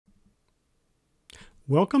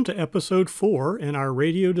Welcome to episode 4 in our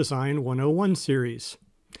Radio Design 101 series.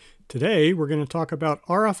 Today we're going to talk about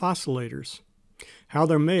RF oscillators, how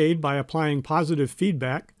they're made by applying positive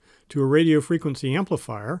feedback to a radio frequency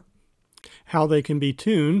amplifier, how they can be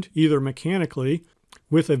tuned either mechanically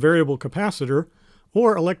with a variable capacitor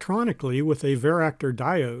or electronically with a varactor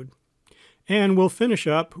diode. And we'll finish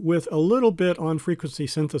up with a little bit on frequency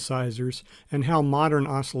synthesizers and how modern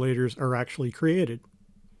oscillators are actually created.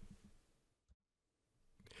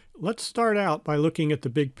 Let's start out by looking at the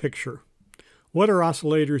big picture. What are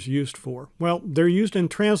oscillators used for? Well, they're used in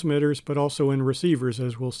transmitters, but also in receivers,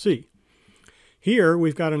 as we'll see. Here,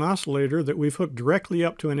 we've got an oscillator that we've hooked directly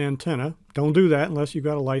up to an antenna. Don't do that unless you've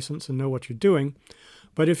got a license and know what you're doing.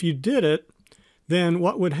 But if you did it, then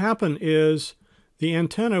what would happen is the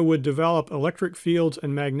antenna would develop electric fields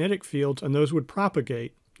and magnetic fields, and those would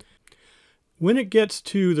propagate. When it gets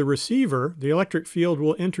to the receiver, the electric field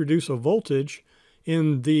will introduce a voltage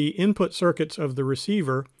in the input circuits of the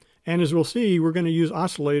receiver, and as we'll see, we're going to use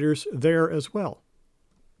oscillators there as well.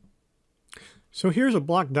 So here's a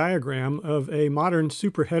block diagram of a modern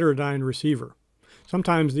super heterodyne receiver.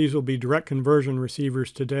 Sometimes these will be direct conversion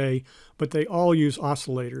receivers today, but they all use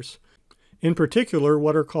oscillators. In particular,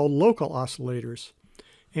 what are called local oscillators.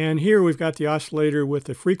 And here we've got the oscillator with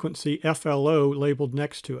the frequency FLO labeled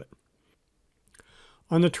next to it.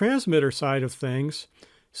 On the transmitter side of things,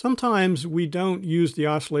 sometimes we don't use the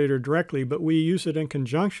oscillator directly, but we use it in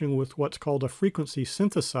conjunction with what's called a frequency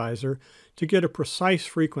synthesizer to get a precise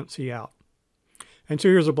frequency out. And so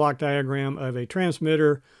here's a block diagram of a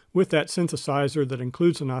transmitter with that synthesizer that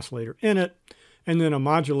includes an oscillator in it, and then a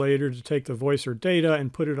modulator to take the voice or data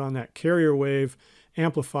and put it on that carrier wave,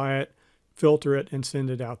 amplify it, filter it, and send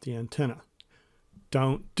it out the antenna.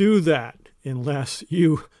 Don't do that unless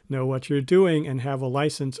you know what you're doing and have a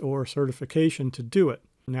license or certification to do it.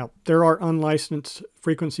 Now, there are unlicensed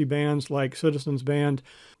frequency bands like Citizens Band,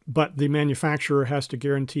 but the manufacturer has to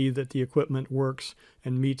guarantee that the equipment works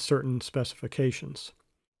and meets certain specifications.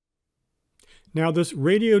 Now, this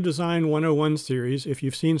Radio Design 101 series, if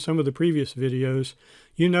you've seen some of the previous videos,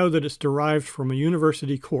 you know that it's derived from a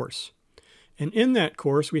university course. And in that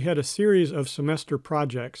course, we had a series of semester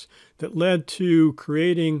projects that led to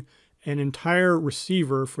creating an entire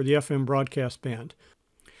receiver for the FM broadcast band.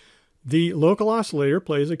 The local oscillator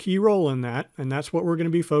plays a key role in that, and that's what we're going to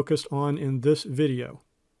be focused on in this video.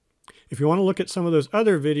 If you want to look at some of those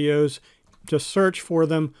other videos, just search for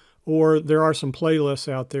them, or there are some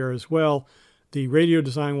playlists out there as well. The Radio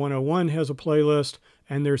Design 101 has a playlist,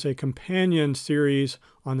 and there's a companion series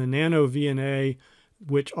on the Nano VNA,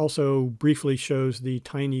 which also briefly shows the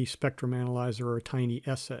tiny spectrum analyzer or tiny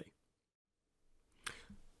SA.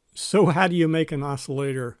 So how do you make an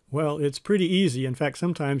oscillator? Well, it's pretty easy. In fact,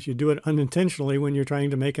 sometimes you do it unintentionally when you're trying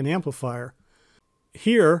to make an amplifier.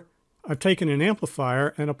 Here, I've taken an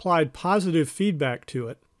amplifier and applied positive feedback to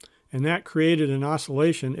it, and that created an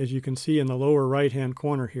oscillation, as you can see in the lower right-hand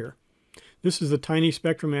corner here. This is the tiny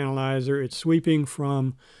spectrum analyzer. It's sweeping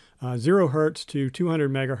from 0 Hertz to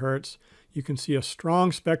 200 megahertz. You can see a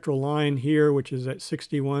strong spectral line here, which is at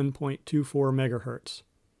 61.24 megahertz.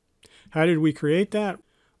 How did we create that?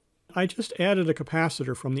 I just added a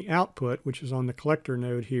capacitor from the output, which is on the collector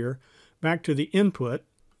node here, back to the input.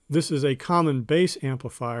 This is a common base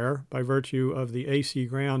amplifier by virtue of the AC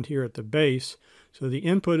ground here at the base. So the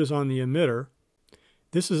input is on the emitter.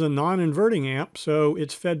 This is a non-inverting amp, so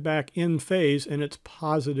it's fed back in phase and it's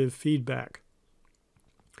positive feedback.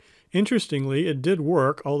 Interestingly, it did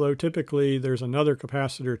work, although typically there's another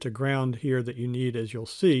capacitor to ground here that you need, as you'll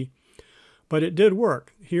see. But it did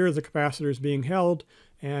work. Here the capacitor is being held,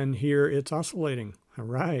 and here it's oscillating. All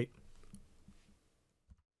right.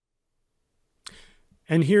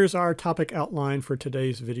 And here's our topic outline for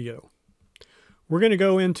today's video. We're going to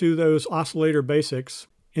go into those oscillator basics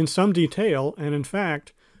in some detail, and in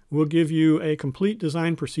fact, we'll give you a complete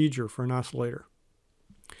design procedure for an oscillator.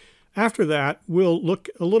 After that, we'll look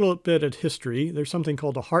a little bit at history. There's something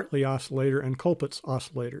called a Hartley oscillator and Colpitts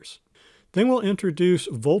oscillators. Then we'll introduce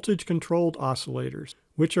voltage-controlled oscillators,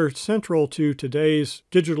 which are central to today's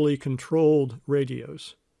digitally controlled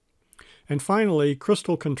radios. And finally,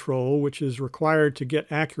 crystal control, which is required to get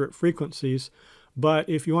accurate frequencies, but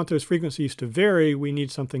if you want those frequencies to vary, we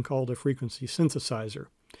need something called a frequency synthesizer.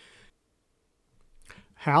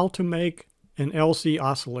 How to make an LC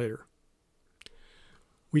oscillator.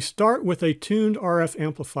 We start with a tuned RF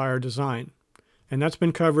amplifier design, and that's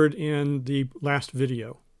been covered in the last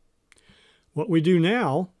video. What we do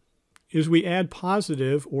now is we add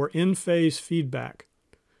positive or in-phase feedback.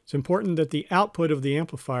 It's important that the output of the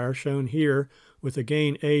amplifier, shown here with a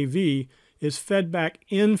gain AV, is fed back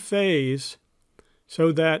in phase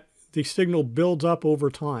so that the signal builds up over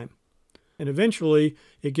time. And eventually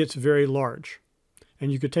it gets very large.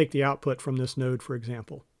 And you could take the output from this node, for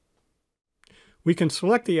example. We can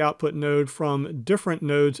select the output node from different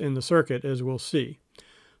nodes in the circuit, as we'll see.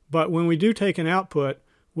 But when we do take an output,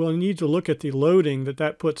 we'll need to look at the loading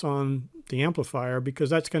that puts on the amplifier, because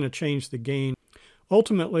that's going to change the gain.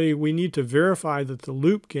 Ultimately, we need to verify that the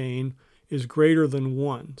loop gain is greater than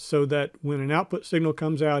 1, so that when an output signal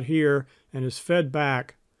comes out here and is fed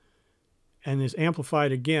back and is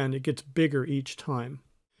amplified again, it gets bigger each time.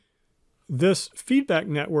 This feedback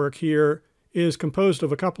network here is composed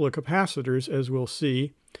of a couple of capacitors, as we'll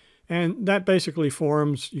see, and that basically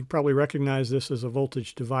forms, you probably recognize this as a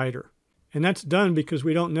voltage divider. And that's done because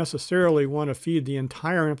we don't necessarily want to feed the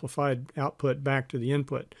entire amplified output back to the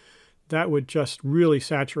input. That would just really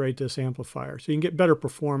saturate this amplifier. So you can get better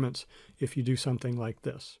performance if you do something like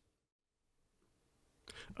this.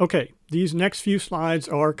 Okay, these next few slides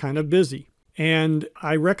are kind of busy. And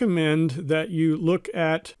I recommend that you look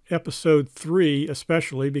at episode 3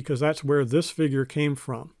 especially, because that's where this figure came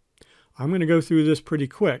from. I'm going to go through this pretty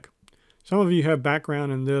quick. Some of you have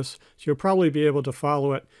background in this, so you'll probably be able to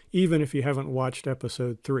follow it even if you haven't watched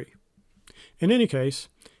episode 3. In any case,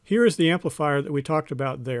 here is the amplifier that we talked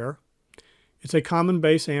about there. It's a common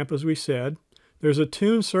base amp, as we said. There's a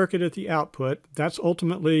tuned circuit at the output. That's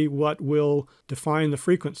ultimately what will define the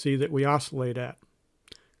frequency that we oscillate at,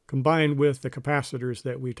 combined with the capacitors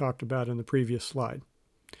that we talked about in the previous slide.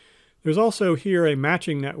 There's also here a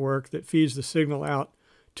matching network that feeds the signal out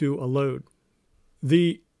to a load.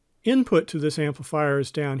 The input to this amplifier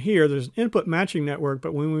is down here. There's an input matching network,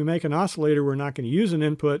 but when we make an oscillator, we're not going to use an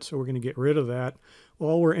input, so we're going to get rid of that.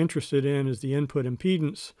 All we're interested in is the input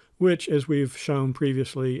impedance, which, as we've shown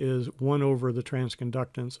previously, is 1 over the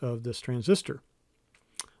transconductance of this transistor.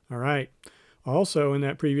 All right. Also, in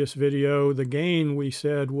that previous video, the gain we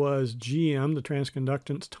said was GM, the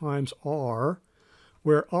transconductance, times R,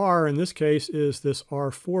 where R in this case is this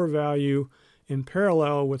R4 value in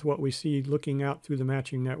parallel with what we see looking out through the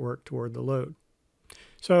matching network toward the load.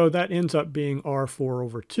 So that ends up being R4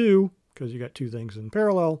 over 2, because you got two things in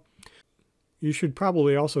parallel. You should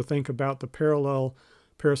probably also think about the parallel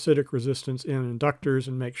parasitic resistance in inductors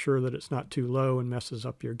and make sure that it's not too low and messes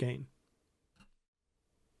up your gain.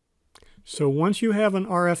 So once you have an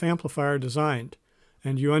RF amplifier designed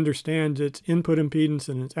and you understand its input impedance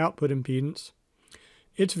and its output impedance,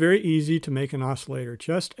 it's very easy to make an oscillator.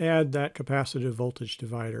 Just add that capacitive voltage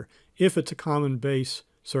divider if it's a common base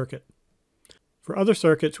circuit. For other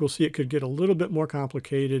circuits, we'll see it could get a little bit more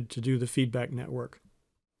complicated to do the feedback network.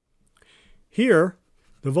 Here,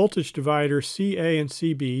 the voltage divider CA and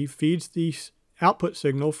CB feeds the output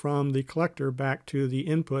signal from the collector back to the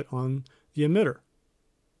input on the emitter.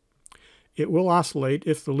 It will oscillate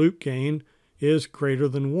if the loop gain is greater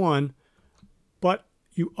than 1, but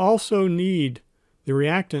you also need the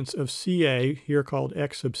reactance of CA, here called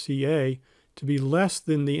X sub CA, to be less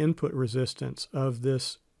than the input resistance of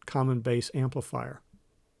this common base amplifier.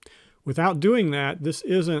 Without doing that, this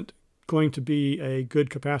isn't going to be a good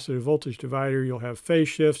capacitive voltage divider. You'll have phase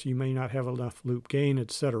shifts, you may not have enough loop gain,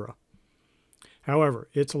 etc. However,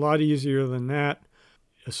 it's a lot easier than that.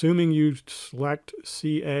 Assuming you select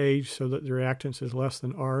CA so that the reactance is less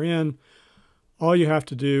than Rn, all you have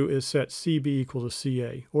to do is set CB equal to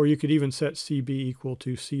CA, or you could even set CB equal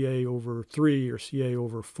to CA over 3 or CA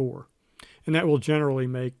over 4. And that will generally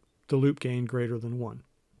make the loop gain greater than 1.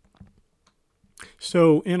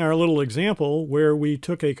 So in our little example where we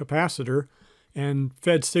took a capacitor and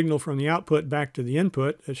fed signal from the output back to the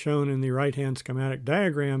input, as shown in the right-hand schematic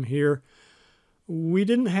diagram here, we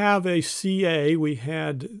didn't have a CA. We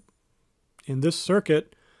had, in this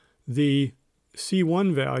circuit, the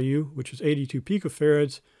C1 value, which is 82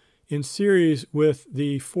 picofarads, in series with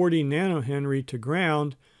the 40 nanohenry to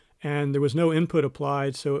ground, and there was no input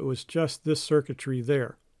applied, so it was just this circuitry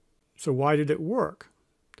there. So why did it work?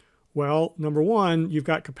 Well, number one, you've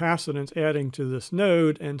got capacitance adding to this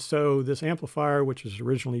node, and so this amplifier, which was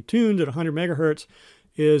originally tuned at 100 megahertz,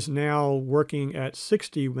 is now working at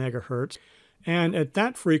 60 megahertz. And at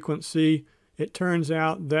that frequency, it turns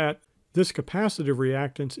out that this capacitive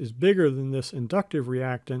reactance is bigger than this inductive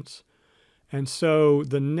reactance, and so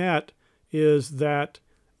the net is that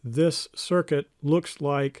this circuit looks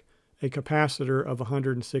like a capacitor of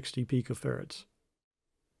 160 picofarads.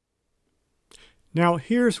 Now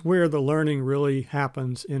here's where the learning really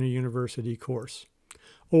happens in a university course,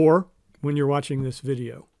 or when you're watching this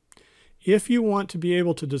video. If you want to be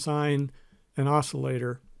able to design an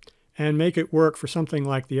oscillator and make it work for something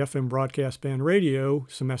like the FM broadcast band radio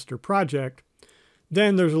semester project,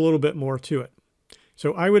 then there's a little bit more to it.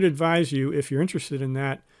 So I would advise you, if you're interested in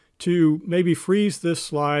that, to maybe freeze this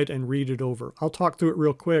slide and read it over. I'll talk through it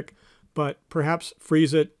real quick, but perhaps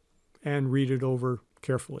freeze it and read it over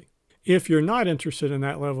carefully. If you're not interested in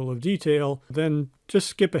that level of detail, then just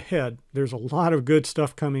skip ahead. There's a lot of good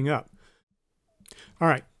stuff coming up. All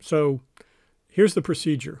right, so here's the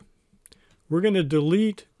procedure. We're going to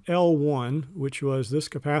delete L1, which was this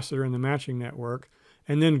capacitor in the matching network,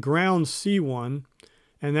 and then ground C1,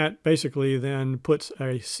 and that basically then puts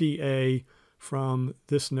a CA from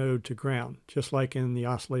this node to ground, just like in the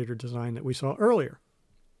oscillator design that we saw earlier.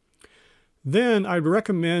 Then I'd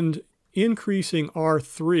recommend increasing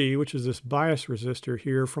R3, which is this bias resistor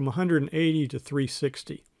here, from 180 to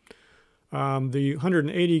 360. The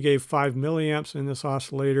 180 gave 5 milliamps in this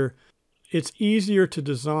oscillator. It's easier to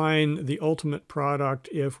design the ultimate product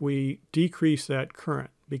if we decrease that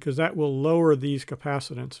current, because that will lower these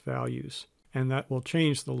capacitance values, and that will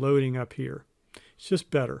change the loading up here. It's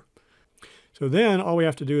just better. So then all we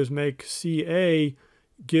have to do is make CA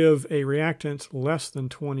give a reactance less than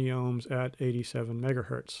 20 ohms at 87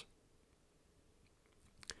 megahertz.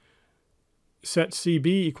 Set CB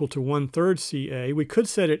equal to 1/3 CA. We could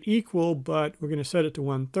set it equal, but we're going to set it to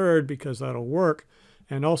 1/3 because that'll work.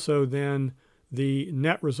 And also then the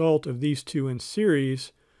net result of these two in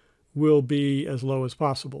series will be as low as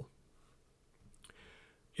possible.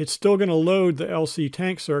 It's still going to load the LC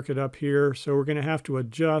tank circuit up here, so we're going to have to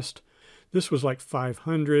adjust. This was like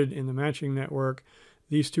 500 in the matching network.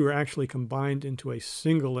 These two are actually combined into a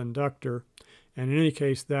single inductor, and in any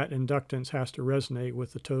case that inductance has to resonate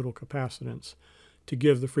with the total capacitance to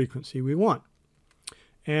give the frequency we want.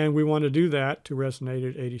 And we want to do that to resonate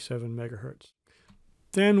at 87 megahertz.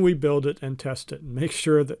 Then we build it and test it and make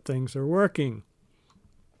sure that things are working.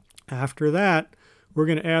 After that, we're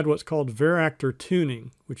going to add what's called varactor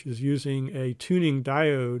tuning, which is using a tuning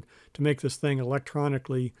diode to make this thing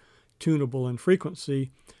electronically tunable in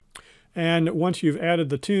frequency. And once you've added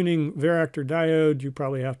the tuning varactor diode, you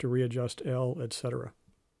probably have to readjust L, etc.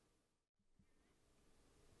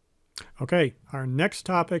 Okay, our next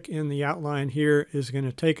topic in the outline here is going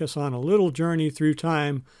to take us on a little journey through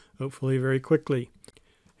time, hopefully very quickly.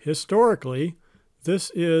 Historically,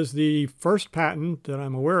 this is the first patent that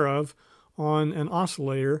I'm aware of on an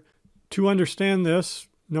oscillator. To understand this,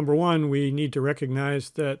 number one, we need to recognize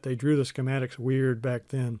that they drew the schematics weird back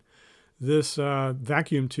then. This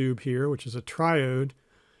vacuum tube here, which is a triode,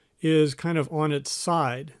 is kind of on its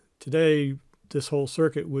side. Today, this whole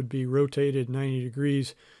circuit would be rotated 90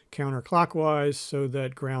 degrees counterclockwise so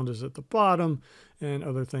that ground is at the bottom and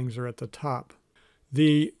other things are at the top.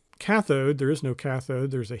 The cathode, there is no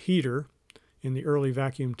cathode, there's a heater in the early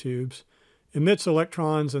vacuum tubes, emits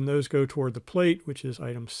electrons, and those go toward the plate, which is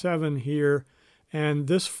item 7 here, and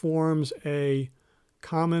this forms a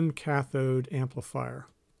common cathode amplifier.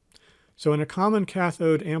 So in a common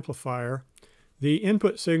cathode amplifier, the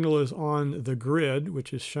input signal is on the grid,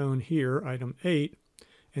 which is shown here, item 8,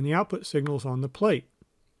 and the output signal is on the plate.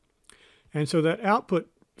 And so that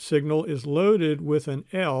output signal is loaded with an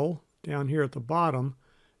L down here at the bottom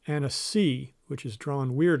and a C, which is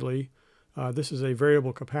drawn weirdly. This is a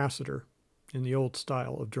variable capacitor in the old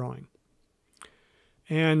style of drawing.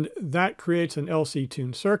 And that creates an LC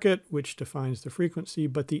tuned circuit, which defines the frequency,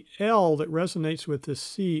 but the L that resonates with this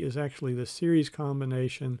C is actually the series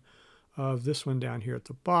combination of this one down here at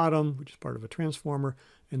the bottom, which is part of a transformer,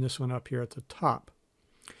 and this one up here at the top.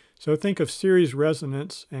 So think of series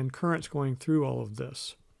resonance and currents going through all of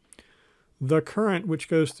this. The current which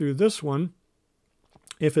goes through this one,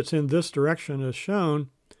 if it's in this direction as shown,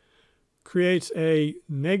 creates a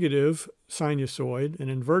negative sinusoid, an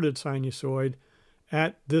inverted sinusoid,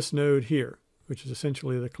 at this node here, which is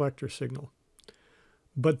essentially the collector signal.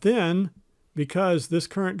 But then, because this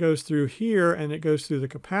current goes through here and it goes through the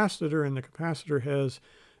capacitor, and the capacitor has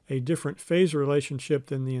a different phase relationship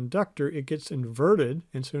than the inductor, it gets inverted,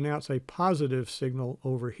 and so now it's a positive signal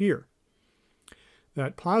over here.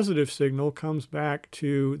 That positive signal comes back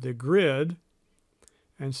to the grid,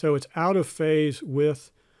 and so it's out of phase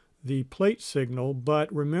with the plate signal,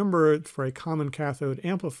 but remember, for a common cathode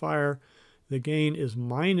amplifier, the gain is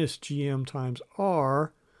minus GM times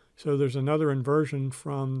R, so there's another inversion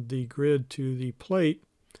from the grid to the plate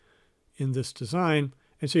in this design.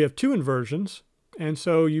 And so you have two inversions, and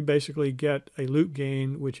so you basically get a loop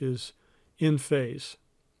gain which is in phase.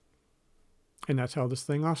 And that's how this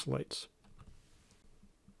thing oscillates.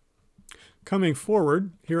 Coming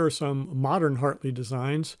forward, here are some modern Hartley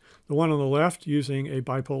designs. The one on the left using a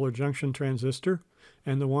bipolar junction transistor,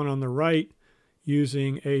 and the one on the right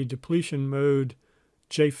using a depletion mode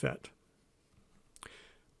JFET.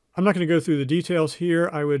 I'm not going to go through the details here.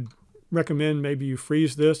 I would recommend maybe you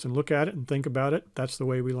freeze this and look at it and think about it. That's the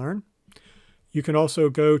way we learn. You can also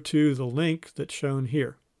go to the link that's shown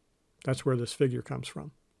here. That's where this figure comes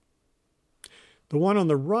from. The one on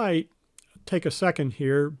the right, take a second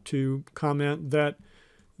here to comment that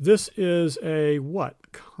this is a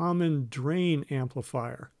what? Common drain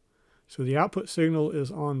amplifier. So the output signal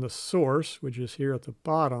is on the source, which is here at the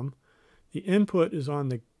bottom. The input is on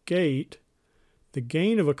the gate. The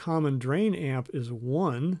gain of a common drain amp is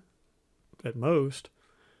 1 at most.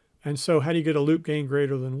 And so how do you get a loop gain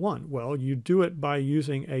greater than 1? Well, you do it by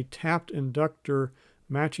using a tapped inductor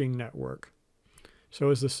matching network. So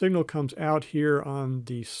as the signal comes out here on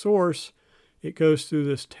the source, it goes through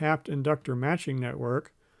this tapped inductor matching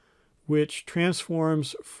network, which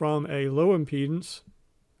transforms from a low impedance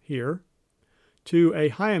here to a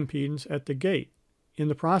high impedance at the gate. In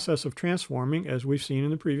the process of transforming, as we've seen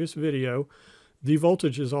in the previous video, the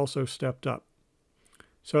voltage is also stepped up.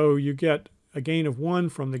 So you get a gain of 1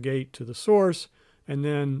 from the gate to the source, and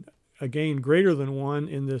then a gain greater than 1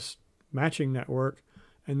 in this matching network,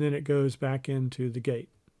 and then it goes back into the gate.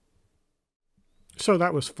 So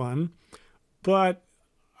that was fun, but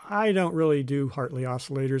I don't really do Hartley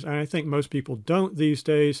oscillators, and I think most people don't these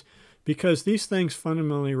days, because these things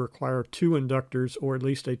fundamentally require 2 inductors, or at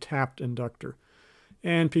least a tapped inductor.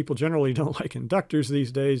 And people generally don't like inductors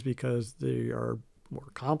these days because they are more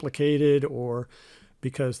complicated or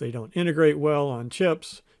because they don't integrate well on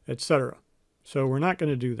chips, etc. So we're not going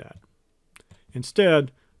to do that.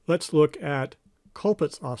 Instead, let's look at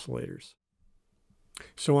Colpitts oscillators.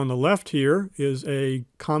 So on the left here is a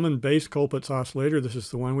common base Colpitts oscillator. This is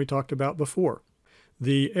the one we talked about before.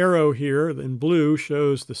 The arrow here in blue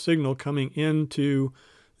shows the signal coming into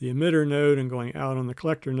the emitter node and going out on the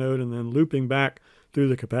collector node and then looping back through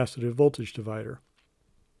the capacitive voltage divider.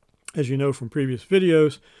 As you know from previous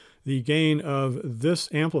videos, the gain of this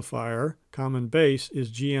amplifier, common base, is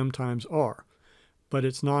GM times R, but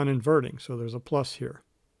it's non-inverting, so there's a plus here.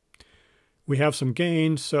 We have some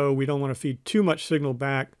gain, so we don't want to feed too much signal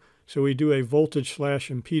back, so we do a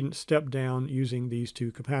voltage/impedance step down using these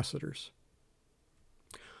 2 capacitors.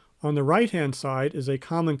 On the right-hand side is a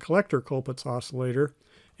common collector Colpitts oscillator,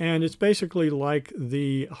 and it's basically like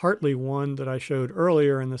the Hartley one that I showed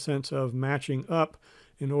earlier in the sense of matching up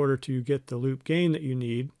in order to get the loop gain that you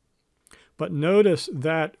need. But notice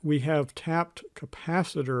that we have tapped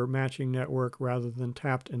capacitor matching network rather than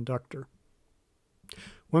tapped inductor.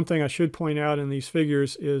 One thing I should point out in these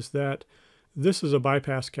figures is that this is a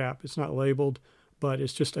bypass cap. It's not labeled, but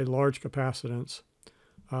it's just a large capacitance.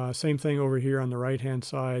 Same thing over here on the right-hand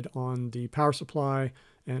side on the power supply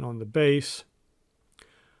and on the base.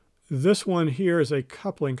 This one here is a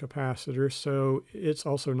coupling capacitor, so it's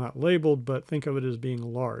also not labeled, but think of it as being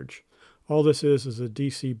large. All this is a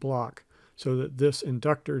DC block, so that this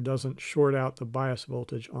inductor doesn't short out the bias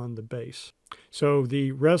voltage on the base. So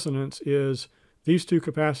the resonance is these 2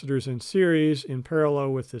 capacitors in series in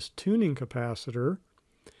parallel with this tuning capacitor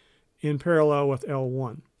in parallel with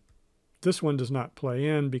L1. This one does not play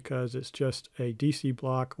in because it's just a DC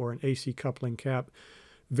block or an AC coupling cap.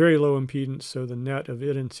 Very low impedance, so the net of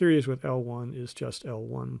it in series with L1 is just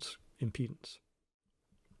L1's impedance.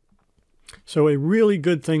 So a really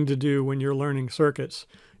good thing to do when you're learning circuits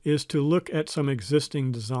is to look at some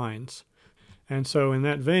existing designs. And so in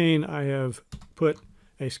that vein, I have put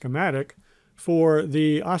a schematic for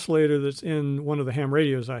the oscillator that's in one of the ham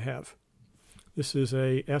radios I have. This is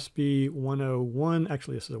a SB101,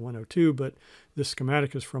 actually this is a 102, but this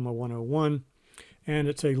schematic is from a 101. And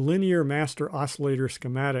it's a linear master oscillator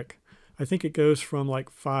schematic. I think it goes from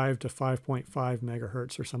like 5 to 5.5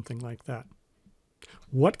 megahertz or something like that.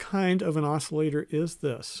 What kind of an oscillator is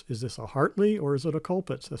this? Is this a Hartley or is it a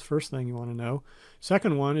Colpitts? That's the first thing you want to know.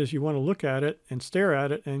 Second one is you want to look at it and stare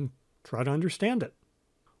at it and try to understand it.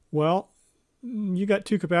 Well, you got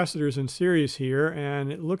 2 capacitors in series here,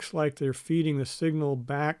 and it looks like they're feeding the signal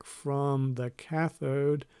back from the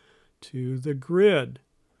cathode to the grid,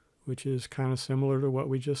 which is kind of similar to what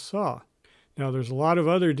we just saw. Now there's a lot of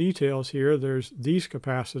other details here. There's these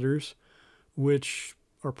capacitors, which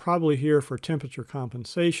are probably here for temperature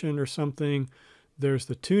compensation or something. There's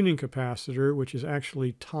the tuning capacitor, which is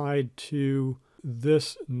actually tied to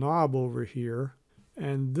this knob over here.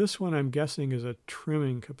 And this one I'm guessing is a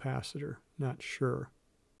trimming capacitor, not sure.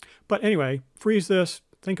 But anyway, freeze this,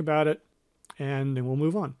 think about it, and then we'll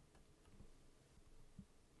move on.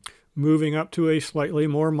 Moving up to a slightly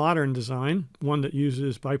more modern design, one that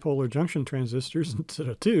uses bipolar junction transistors instead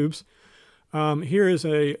of tubes. Here is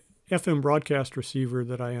a FM broadcast receiver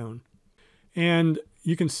that I own. And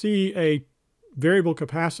you can see a variable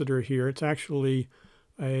capacitor here. It's actually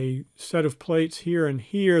a set of plates here and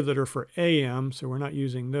here that are for AM, so we're not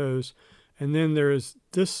using those. And then there is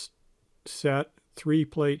this set, 3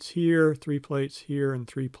 plates here, 3 plates here, and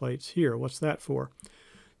 3 plates here. What's that for?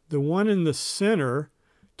 The one in the center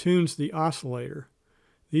tunes the oscillator.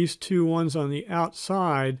 These 2 ones on the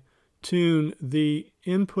outside tune the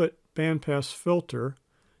input bandpass filter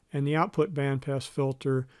and the output bandpass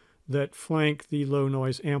filter that flank the low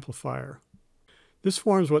noise amplifier. This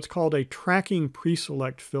forms what's called a tracking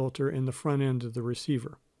preselect filter in the front end of the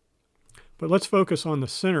receiver. But let's focus on the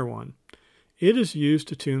center one. It is used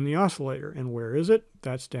to tune the oscillator. And where is it?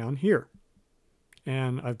 That's down here.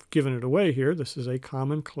 And I've given it away here. This is a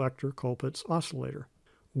common collector Colpitts oscillator.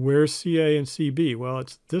 Where's CA and CB? Well,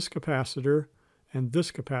 it's this capacitor and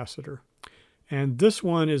this capacitor. And this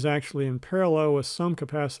one is actually in parallel with some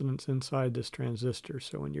capacitance inside this transistor.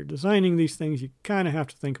 So when you're designing these things, you kind of have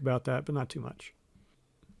to think about that, but not too much.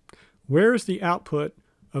 Where is the output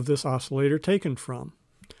of this oscillator taken from?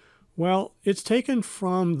 Well, it's taken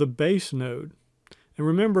from the base node. And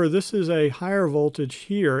remember, this is a higher voltage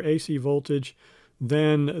here, AC voltage,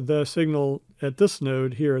 than the signal at this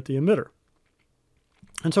node here at the emitter.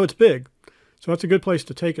 And so it's big. So that's a good place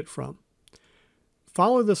to take it from.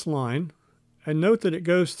 Follow this line and note that it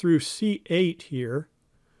goes through C8 here,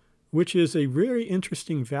 which is a very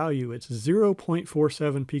interesting value. It's 0.47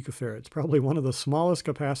 picofarads, probably one of the smallest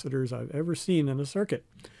capacitors I've ever seen in a circuit.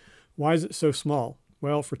 Why is it so small?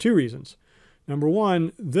 Well, for 2 reasons. Number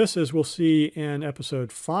one, this, as we'll see in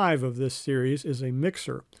episode 5 of this series, is a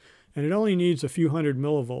mixer, and it only needs a few hundred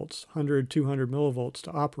millivolts, 100, 200 millivolts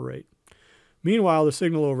to operate. Meanwhile, the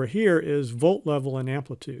signal over here is volt level and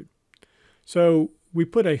amplitude. So we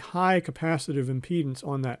put a high capacitive impedance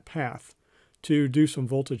on that path to do some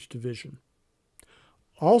voltage division.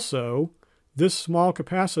 Also, this small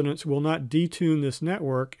capacitance will not detune this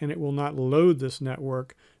network, and it will not load this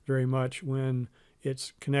network very much when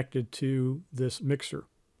it's connected to this mixer.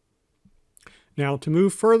 Now, to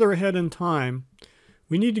move further ahead in time,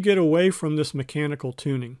 we need to get away from this mechanical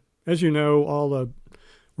tuning. As you know, all the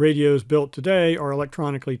radios built today are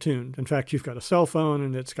electronically tuned. In fact, you've got a cell phone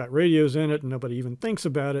and it's got radios in it and nobody even thinks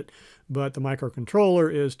about it, but the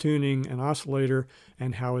microcontroller is tuning an oscillator,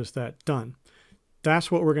 and how is that done?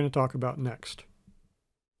 That's what we're going to talk about next.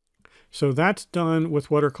 So that's done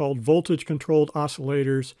with what are called voltage-controlled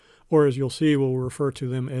oscillators, or as you'll see, we'll refer to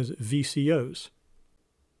them as VCOs.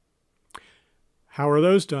 How are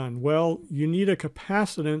those done? Well, you need a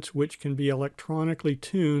capacitance which can be electronically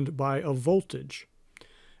tuned by a voltage.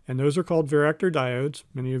 And those are called varactor diodes.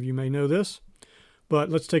 Many of you may know this. But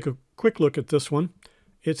let's take a quick look at this one.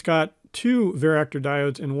 It's got 2 varactor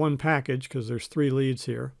diodes in one package because there's 3 leads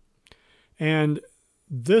here. And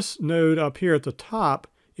this node up here at the top,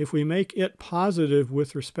 if we make it positive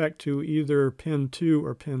with respect to either pin 2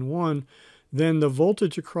 or pin 1, then the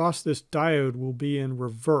voltage across this diode will be in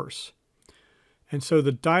reverse. And so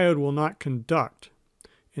the diode will not conduct.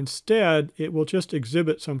 Instead, it will just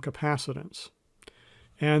exhibit some capacitance.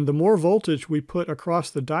 And the more voltage we put across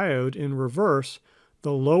the diode in reverse,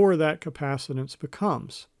 the lower that capacitance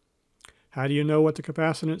becomes. How do you know what the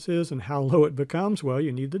capacitance is and how low it becomes? Well,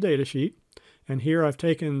 you need the data sheet. And here I've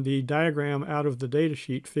taken the diagram out of the data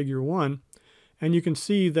sheet, figure 1, and you can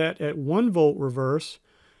see that at 1 volt reverse,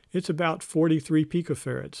 it's about 43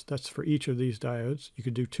 picofarads. That's for each of these diodes. You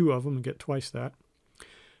could do 2 of them and get twice that.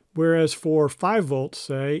 Whereas for 5 volts,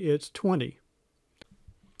 say, it's 20.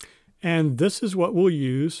 And this is what we'll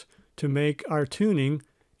use to make our tuning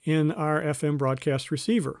in our FM broadcast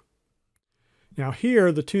receiver. Now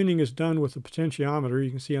here, the tuning is done with the potentiometer. You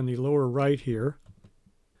can see on the lower right here,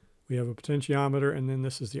 we have a potentiometer, and then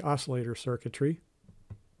this is the oscillator circuitry.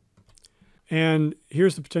 And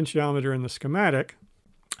here's the potentiometer in the schematic.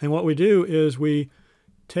 And what we do is we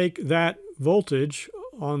take that voltage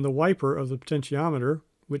on the wiper of the potentiometer,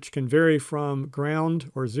 which can vary from ground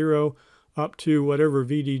or 0 up to whatever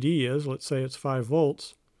VDD is, let's say it's 5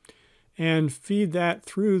 volts, and feed that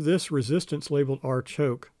through this resistance labeled R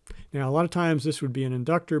choke. Now, a lot of times this would be an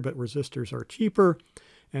inductor, but resistors are cheaper,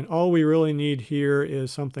 and all we really need here is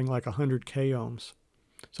something like 100 k ohms,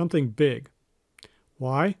 something big.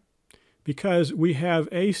 Why? Because we have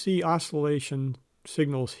AC oscillation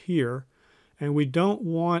signals here, and we don't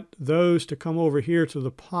want those to come over here to the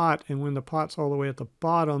pot, and when the pot's all the way at the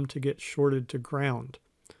bottom, to get shorted to ground.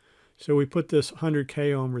 So we put this 100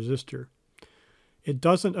 k ohm resistor. It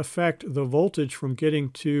doesn't affect the voltage from getting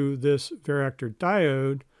to this varactor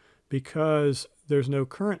diode because there's no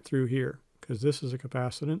current through here, because this is a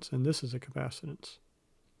capacitance and this is a capacitance.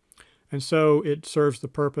 And so it serves the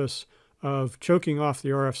purpose of choking off the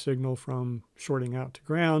RF signal from shorting out to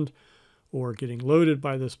ground, or getting loaded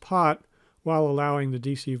by this pot while allowing the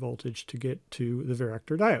DC voltage to get to the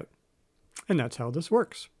varactor diode. And that's how this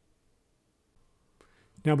works.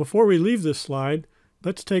 Now before we leave this slide,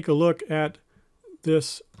 let's take a look at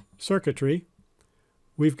this circuitry.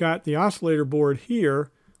 We've got the oscillator board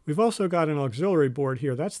here. We've also got an auxiliary board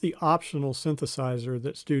here. That's the optional synthesizer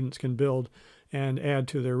that students can build and add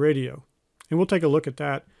to their radio. And we'll take a look at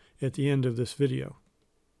that at the end of this video.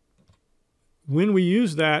 When we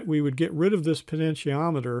use that, we would get rid of this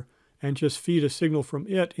potentiometer and just feed a signal from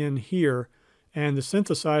it in here, and the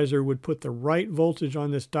synthesizer would put the right voltage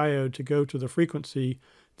on this diode to go to the frequency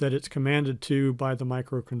that it's commanded to by the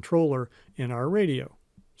microcontroller in our radio.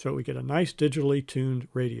 So we get a nice digitally tuned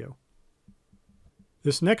radio.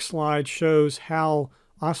 This next slide shows how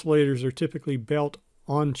oscillators are typically built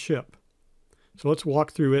on chip. So let's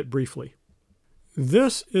walk through it briefly.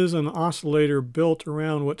 This is an oscillator built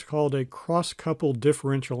around what's called a cross-coupled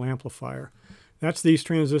differential amplifier. That's these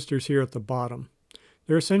transistors here at the bottom.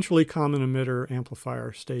 They're essentially common emitter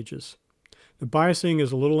amplifier stages. The biasing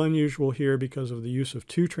is a little unusual here because of the use of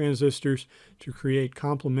two transistors to create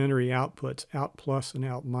complementary outputs, out plus and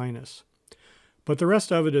out minus. But the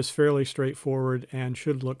rest of it is fairly straightforward and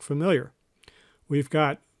should look familiar. We've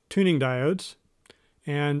got tuning diodes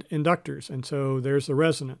and inductors, and so there's the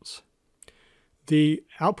resonance. The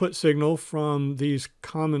output signal from these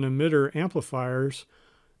common emitter amplifiers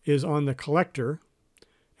is on the collector,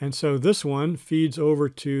 and so this one feeds over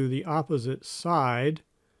to the opposite side,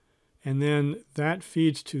 and then that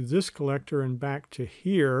feeds to this collector and back to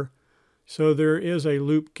here, so there is a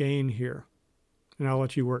loop gain here, and I'll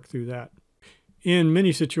let you work through that. In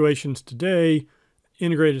many situations today,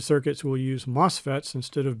 integrated circuits will use MOSFETs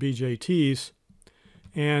instead of BJTs,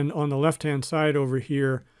 and on the left-hand side over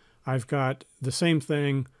here, I've got the same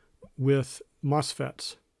thing with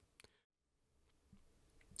MOSFETs.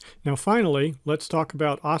 Now finally, let's talk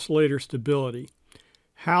about oscillator stability,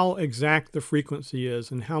 how exact the frequency is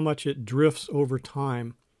and how much it drifts over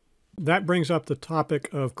time. That brings up the topic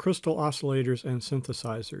of crystal oscillators and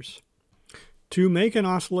synthesizers. To make an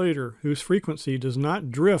oscillator whose frequency does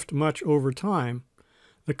not drift much over time,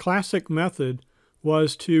 the classic method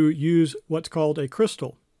was to use what's called a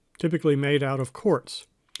crystal, typically made out of quartz.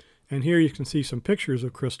 And here you can see some pictures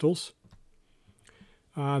of crystals.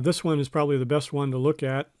 This one is probably the best one to look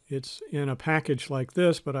at. It's in a package like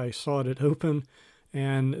this, but I sawed it open,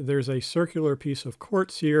 and there's a circular piece of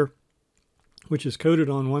quartz here, which is coated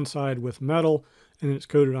on one side with metal, and it's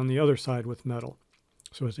coated on the other side with metal.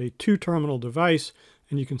 So it's a two-terminal device,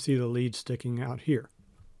 and you can see the lead sticking out here.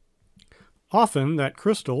 Often that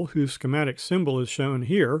crystal, whose schematic symbol is shown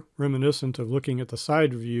here, reminiscent of looking at the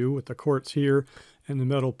side view with the quartz here and the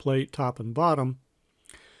metal plate top and bottom,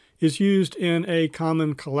 is used in a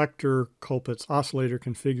common collector Colpitts oscillator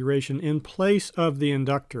configuration in place of the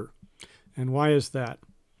inductor. And why is that?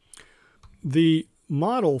 The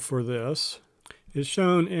model for this is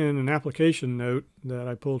shown in an application note that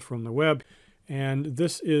I pulled from the web, and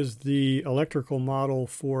this is the electrical model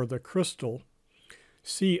for the crystal.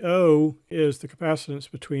 CO is the capacitance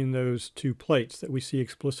between those two plates that we see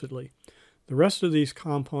explicitly. The rest of these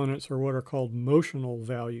components are what are called motional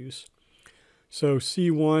values. So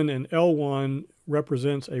C1 and L1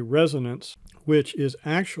 represents a resonance, which is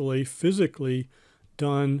actually physically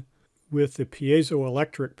done with the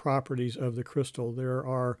piezoelectric properties of the crystal. There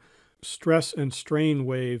are stress and strain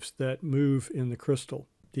waves that move in the crystal.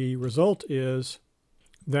 The result is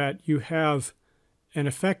that you have an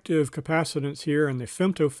effective capacitance here in the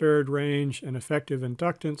femtofarad range, an effective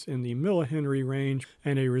inductance in the millihenry range,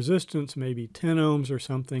 and a resistance, maybe 10 ohms or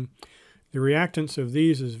something. The reactance of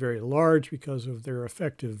these is very large because of their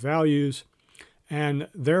effective values, and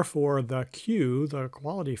therefore the Q, the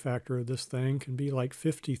quality factor of this thing, can be like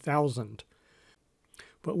 50,000.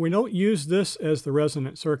 But we don't use this as the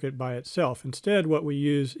resonant circuit by itself. Instead, what we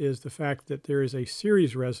use is the fact that there is a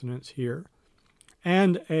series resonance here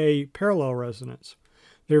and a parallel resonance.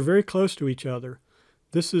 They're very close to each other.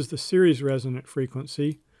 This is the series resonant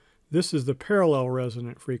frequency. This is the parallel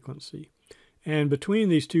resonant frequency. And between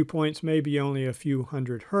these 2 points may be only a few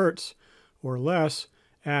hundred hertz or less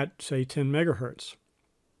at, say, 10 megahertz.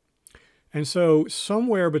 And so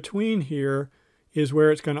somewhere between here is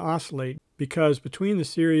where it's going to oscillate, because between the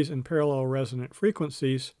series and parallel resonant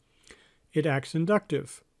frequencies, it acts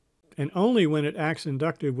inductive. And only when it acts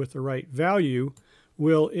inductive with the right value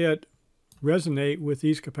will it resonate with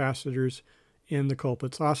these capacitors in the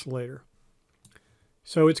Colpitts oscillator.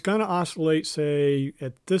 So it's going to oscillate, say,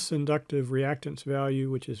 at this inductive reactance value,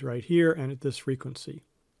 which is right here, and at this frequency.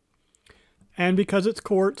 And because it's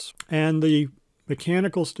quartz and the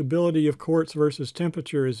mechanical stability of quartz versus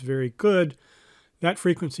temperature is very good, that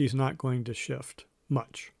frequency is not going to shift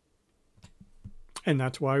much. And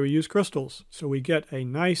that's why we use crystals. So we get a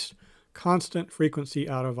nice constant frequency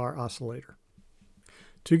out of our oscillator.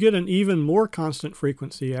 To get an even more constant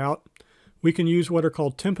frequency out, we can use what are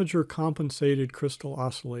called temperature compensated crystal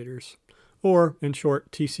oscillators, or in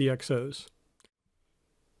short, TCXOs.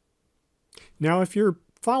 Now, if you're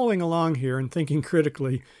following along here and thinking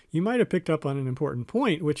critically, you might have picked up on an important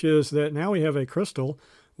point, which is that now we have a crystal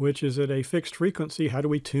which is at a fixed frequency. How do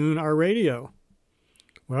we tune our radio?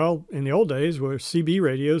 Well, in the old days, with CB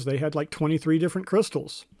radios, they had like 23 different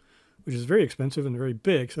crystals, which is very expensive and very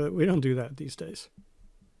big, so we don't do that these days.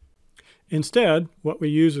 Instead, what we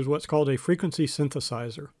use is what's called a frequency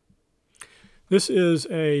synthesizer. This is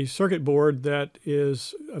a circuit board that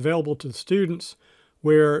is available to the students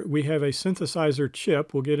where we have a synthesizer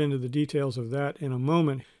chip, we'll get into the details of that in a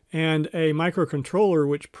moment, and a microcontroller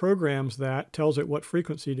which programs that, tells it what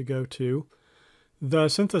frequency to go to. The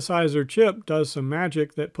synthesizer chip does some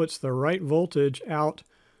magic that puts the right voltage out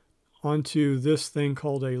onto this thing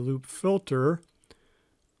called a loop filter,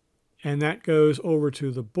 and that goes over to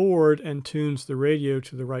the board and tunes the radio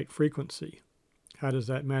to the right frequency. How does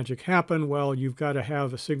that magic happen? Well, you've got to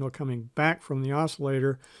have a signal coming back from the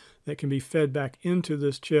oscillator that can be fed back into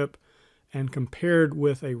this chip and compared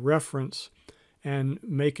with a reference and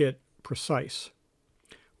make it precise.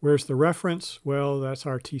 Where's the reference? Well, that's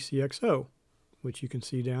our TCXO, which you can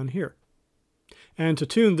see down here. And to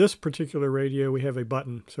tune this particular radio, we have a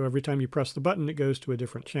button. So every time you press the button, it goes to a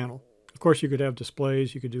different channel. Of course, you could have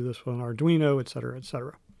displays. You could do this with an Arduino, etc.,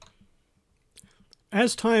 etc.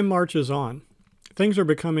 As time marches on, things are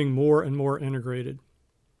becoming more and more integrated.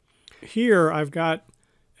 Here, I've got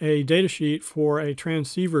a datasheet for a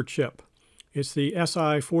transceiver chip. It's the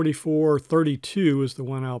SI4432 is the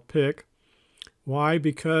one I'll pick. Why?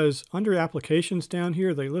 Because under applications down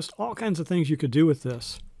here, they list all kinds of things you could do with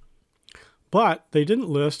this. But they didn't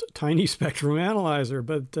list tiny spectrum analyzer.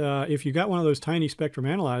 But if you got one of those tiny spectrum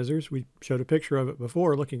analyzers, we showed a picture of it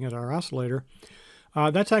before looking at our oscillator,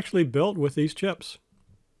 that's actually built with these chips.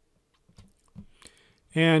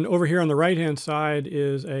 And over here on the right-hand side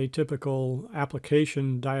is a typical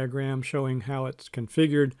application diagram showing how it's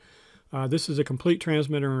configured. This is a complete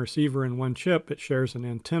transmitter and receiver in one chip. It shares an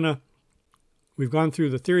antenna. We've gone through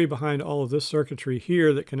the theory behind all of this circuitry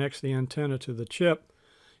here that connects the antenna to the chip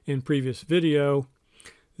in previous video.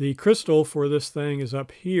 The crystal for this thing is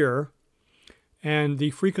up here, and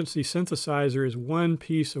the frequency synthesizer is one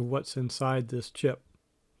piece of what's inside this chip.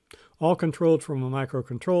 All controlled from a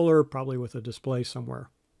microcontroller, probably with a display somewhere.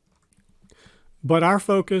 But our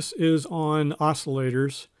focus is on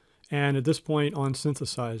oscillators, and at this point on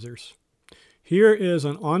synthesizers. Here is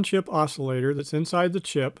an on-chip oscillator that's inside the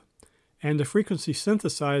chip, and the frequency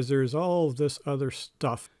synthesizer is all of this other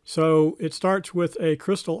stuff. So it starts with a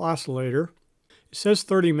crystal oscillator. It says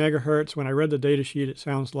 30 megahertz. When I read the data sheet, it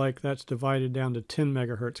sounds like that's divided down to 10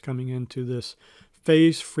 megahertz coming into this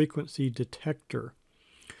phase frequency detector.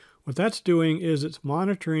 What that's doing is it's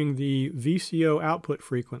monitoring the VCO output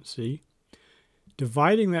frequency,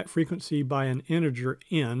 dividing that frequency by an integer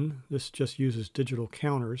n, this just uses digital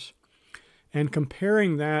counters, and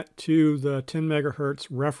comparing that to the 10 megahertz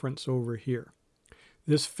reference over here.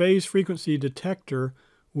 This phase frequency detector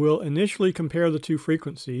will initially compare the two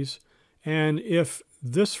frequencies, and if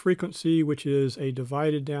this frequency, which is a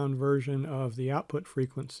divided down version of the output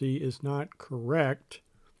frequency, is not correct,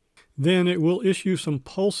 then it will issue some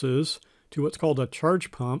pulses to what's called a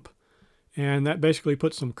charge pump, and that basically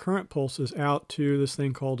puts some current pulses out to this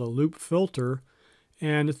thing called a loop filter.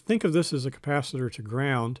 And think of this as a capacitor to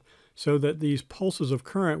ground, so that these pulses of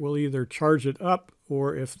current will either charge it up,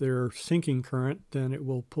 or if they're sinking current, then it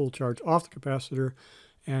will pull charge off the capacitor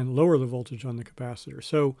and lower the voltage on the capacitor.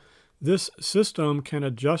 So this system can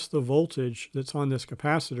adjust the voltage that's on this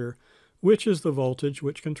capacitor, which is the voltage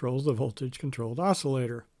which controls the voltage-controlled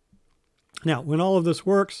oscillator. Now, when all of this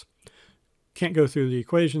works, can't go through the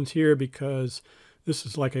equations here because this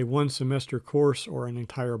is like a one-semester course or an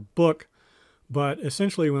entire book, but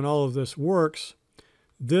essentially when all of this works,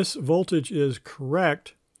 this voltage is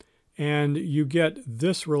correct, and you get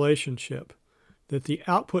this relationship, that the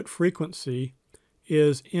output frequency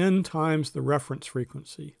is n times the reference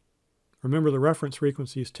frequency. Remember, the reference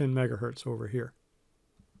frequency is 10 megahertz over here.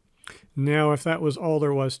 Now, if that was all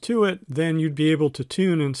there was to it, then you'd be able to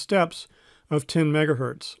tune in steps of 10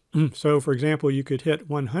 megahertz. So, for example, you could hit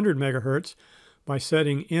 100 megahertz by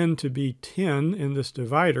setting n to be 10 in this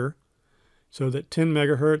divider, so that 10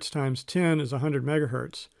 megahertz times 10 is 100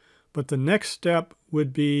 megahertz. But the next step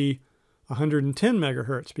would be 110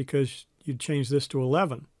 megahertz, because you'd change this to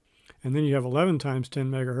 11. And then you have 11 times 10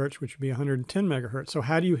 megahertz, which would be 110 megahertz. So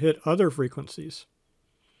how do you hit other frequencies?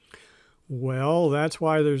 Well, that's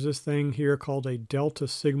why there's this thing here called a delta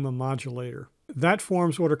sigma modulator. That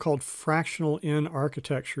forms what are called fractional N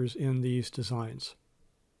architectures in these designs.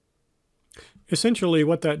 Essentially,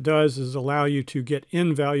 what that does is allow you to get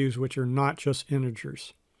N values which are not just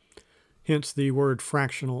integers. Hence the word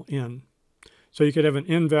fractional N. So you could have an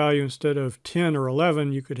N value instead of 10 or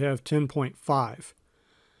 11, you could have 10.5.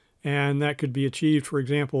 And that could be achieved, for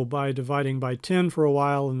example, by dividing by 10 for a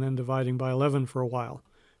while and then dividing by 11 for a while,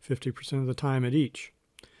 50% of the time at each.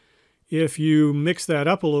 If you mix that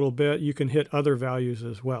up a little bit, you can hit other values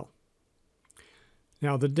as well.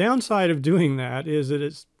 Now, the downside of doing that is that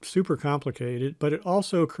it's super complicated, but it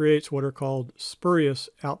also creates what are called spurious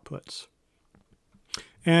outputs.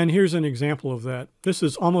 And here's an example of that. This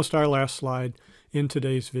is almost our last slide in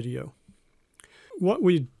today's video. What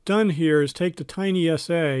we've done here is take the tiny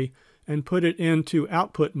SA and put it into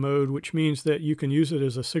output mode, which means that you can use it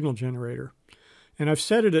as a signal generator. And I've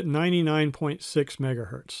set it at 99.6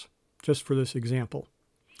 megahertz, just for this example.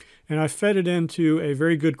 And I fed it into a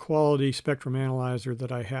very good quality spectrum analyzer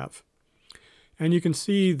that I have. And you can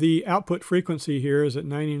see the output frequency here is at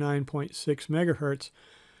 99.6 megahertz,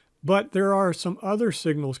 but there are some other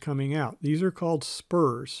signals coming out. These are called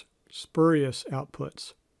spurious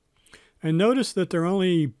outputs. And notice that they're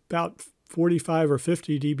only about 45 or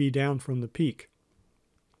 50 dB down from the peak.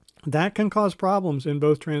 That can cause problems in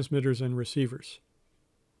both transmitters and receivers.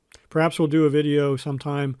 Perhaps we'll do a video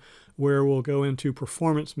sometime where we'll go into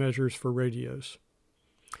performance measures for radios.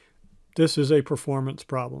 This is a performance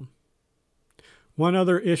problem. One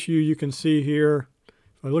other issue you can see here,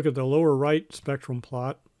 if I look at the lower right spectrum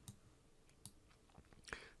plot,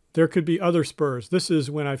 there could be other spurs. This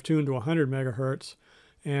is when I've tuned to 100 megahertz.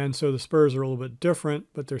 And so the spurs are a little bit different,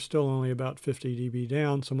 but they're still only about 50 dB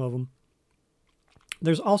down, some of them.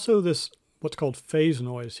 There's also this, what's called phase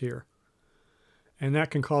noise here. And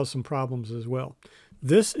that can cause some problems as well.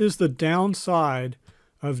 This is the downside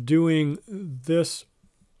of doing this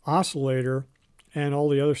oscillator and all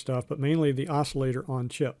the other stuff, but mainly the oscillator on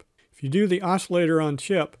chip. If you do the oscillator on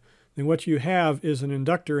chip, then what you have is an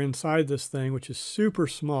inductor inside this thing, which is super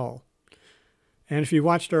small. And if you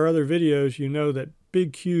watched our other videos, you know that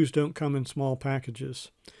big Qs don't come in small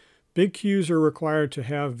packages. Big Qs are required to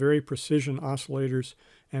have very precision oscillators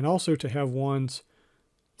and also to have ones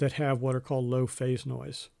that have what are called low phase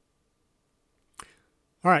noise.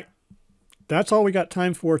 All right, that's all we got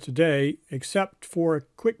time for today, except for a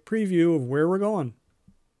quick preview of where we're going.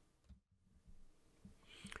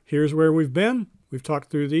 Here's where we've been. We've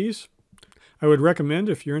talked through these. I would recommend,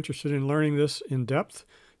 if you're interested in learning this in depth,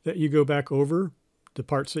 that you go back over the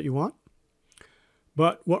parts that you want.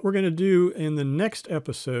 But what we're going to do in the next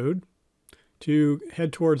episode to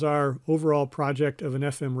head towards our overall project of an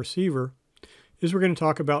FM receiver is we're going to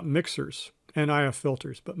talk about mixers and IF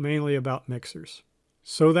filters, but mainly about mixers.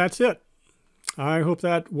 So that's it. I hope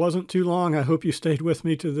that wasn't too long. I hope you stayed with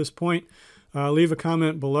me to this point. Leave a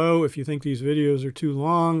comment below if you think these videos are too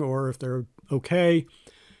long or if they're okay,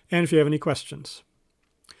 and if you have any questions.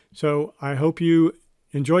 So I hope you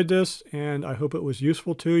enjoyed this, and I hope it was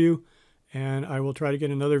useful to you, and I will try to get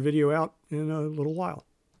another video out in a little while.